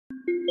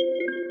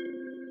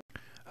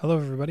Hello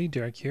everybody,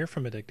 Derek here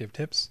from Addictive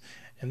Tips.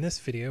 In this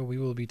video we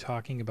will be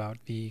talking about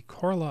the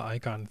Korla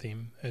icon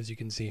theme, as you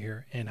can see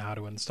here, and how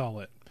to install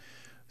it.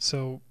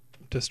 So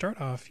to start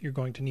off, you're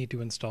going to need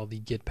to install the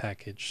Git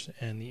package,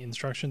 and the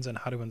instructions on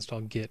how to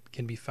install Git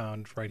can be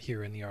found right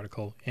here in the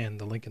article and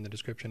the link in the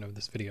description of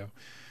this video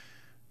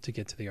to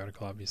get to the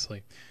article,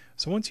 obviously.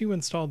 So once you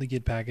install the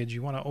Git package,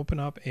 you want to open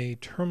up a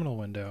terminal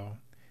window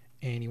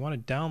and you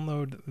want to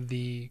download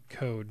the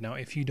code. Now,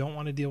 if you don't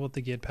want to deal with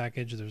the Git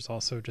package, there's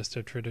also just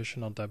a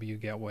traditional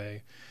wget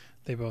way.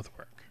 They both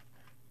work.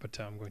 But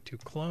I'm going to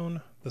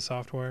clone the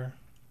software.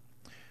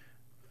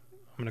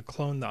 I'm going to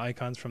clone the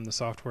icons from the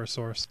software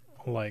source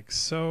like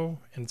so,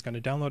 and it's going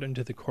to download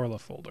into the Korla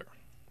folder.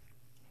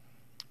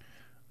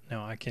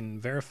 Now, I can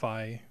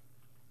verify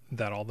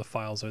that all the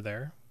files are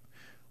there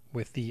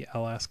with the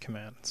ls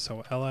command.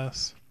 So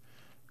ls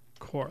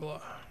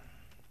Korla.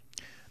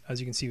 As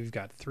you can see, we've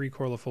got 3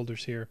 Korla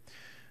folders here.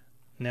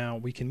 Now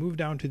we can move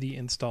down to the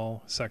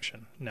install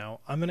section. Now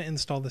I'm going to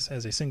install this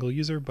as a single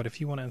user, but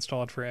if you want to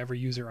install it for every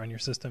user on your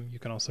system, you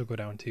can also go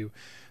down to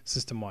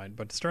system-wide.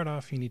 But to start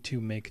off, you need to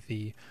make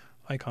the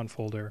icon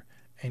folder,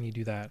 and you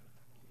do that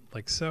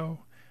like so.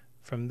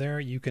 From there,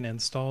 you can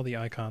install the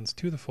icons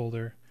to the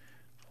folder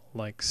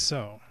like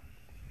so.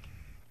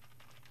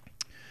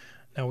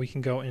 Now we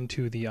can go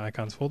into the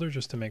icons folder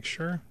just to make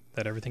sure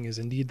that everything is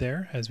indeed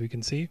there, as we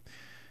can see.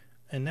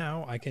 And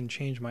now I can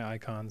change my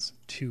icons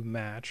to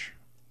match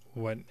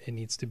what it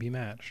needs to be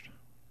matched.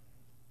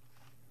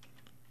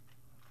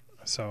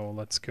 So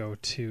let's go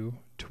to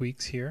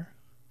tweaks here,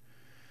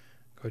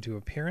 go to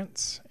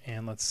appearance,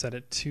 and let's set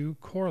it to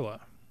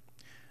Korla.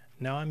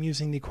 Now I'm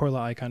using the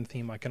Korla icon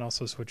theme. I can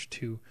also switch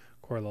to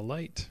Korla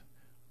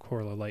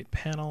Light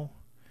panel,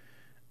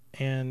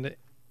 and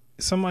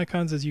some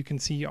icons, as you can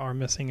see, are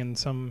missing and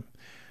some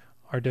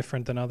are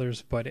different than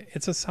others, but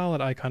it's a solid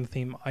icon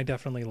theme. I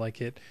definitely like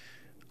it.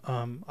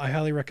 I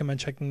highly recommend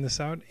checking this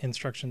out.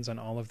 Instructions on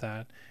all of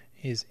that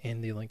is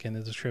in the link in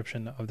the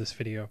description of this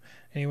video.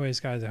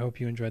 Anyways, guys, I hope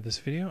you enjoyed this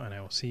video, and I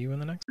will see you in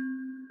the next one.